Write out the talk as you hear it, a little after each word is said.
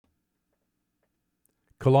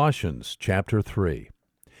Colossians chapter 3.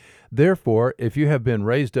 Therefore, if you have been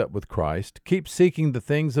raised up with Christ, keep seeking the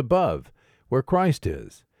things above, where Christ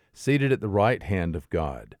is, seated at the right hand of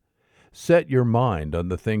God. Set your mind on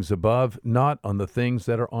the things above, not on the things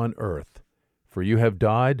that are on earth. For you have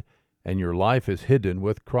died, and your life is hidden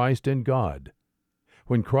with Christ in God.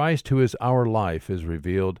 When Christ, who is our life, is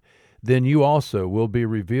revealed, then you also will be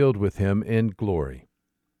revealed with him in glory.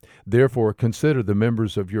 Therefore consider the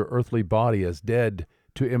members of your earthly body as dead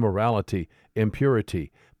to immorality,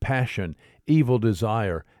 impurity, passion, evil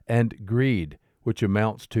desire, and greed, which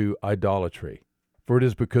amounts to idolatry. For it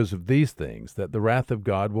is because of these things that the wrath of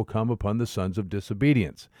God will come upon the sons of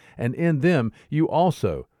disobedience. And in them you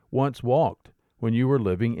also once walked, when you were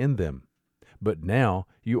living in them. But now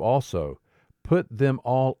you also put them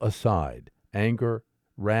all aside, anger,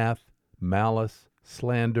 wrath, malice,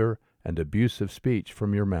 slander, and abusive speech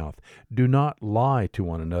from your mouth. Do not lie to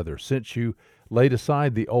one another, since you laid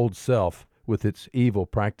aside the old self with its evil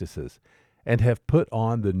practices, and have put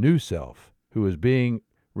on the new self, who is being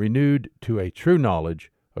renewed to a true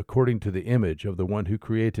knowledge according to the image of the one who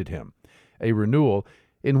created him, a renewal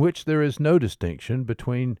in which there is no distinction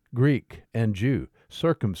between Greek and Jew,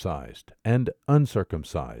 circumcised and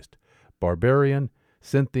uncircumcised, barbarian,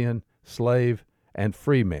 Scythian, slave, and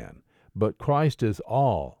free man, but Christ is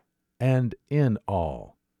all and in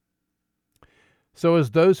all. So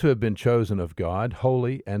as those who have been chosen of God,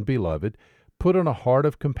 holy and beloved, put on a heart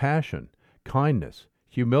of compassion, kindness,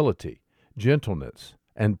 humility, gentleness,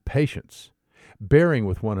 and patience, bearing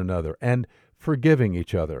with one another and forgiving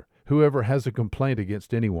each other, whoever has a complaint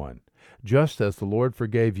against anyone. Just as the Lord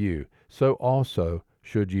forgave you, so also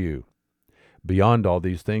should you. Beyond all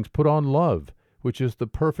these things, put on love, which is the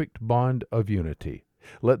perfect bond of unity.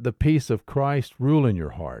 Let the peace of Christ rule in your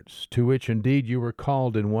hearts, to which indeed you were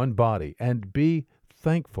called in one body, and be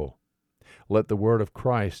thankful. Let the word of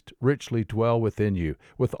Christ richly dwell within you,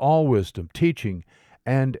 with all wisdom, teaching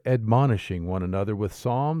and admonishing one another with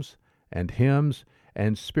psalms and hymns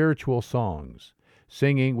and spiritual songs,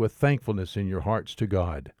 singing with thankfulness in your hearts to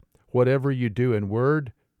God. Whatever you do in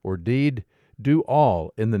word or deed, do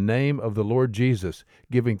all in the name of the Lord Jesus,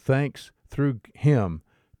 giving thanks through him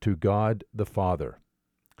to God the Father.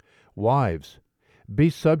 Wives, be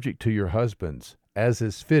subject to your husbands, as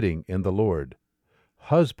is fitting in the Lord.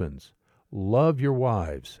 Husbands, love your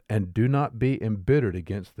wives, and do not be embittered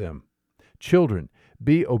against them. Children,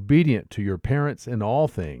 be obedient to your parents in all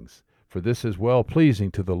things, for this is well-pleasing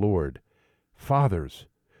to the Lord. Fathers,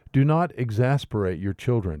 do not exasperate your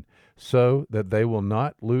children, so that they will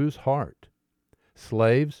not lose heart.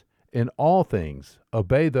 Slaves, in all things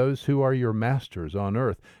obey those who are your masters on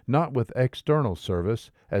earth, not with external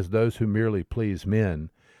service, as those who merely please men,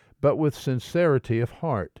 but with sincerity of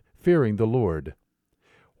heart, fearing the Lord.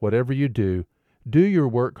 Whatever you do, do your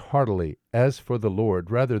work heartily, as for the Lord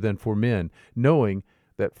rather than for men, knowing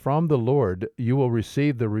that from the Lord you will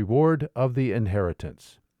receive the reward of the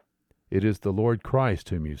inheritance. It is the Lord Christ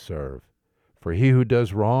whom you serve. For he who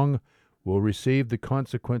does wrong will receive the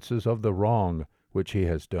consequences of the wrong which he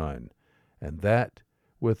has done, and that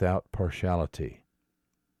without partiality.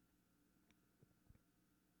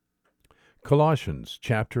 Colossians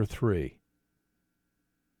chapter 3.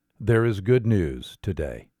 There is good news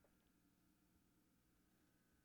today.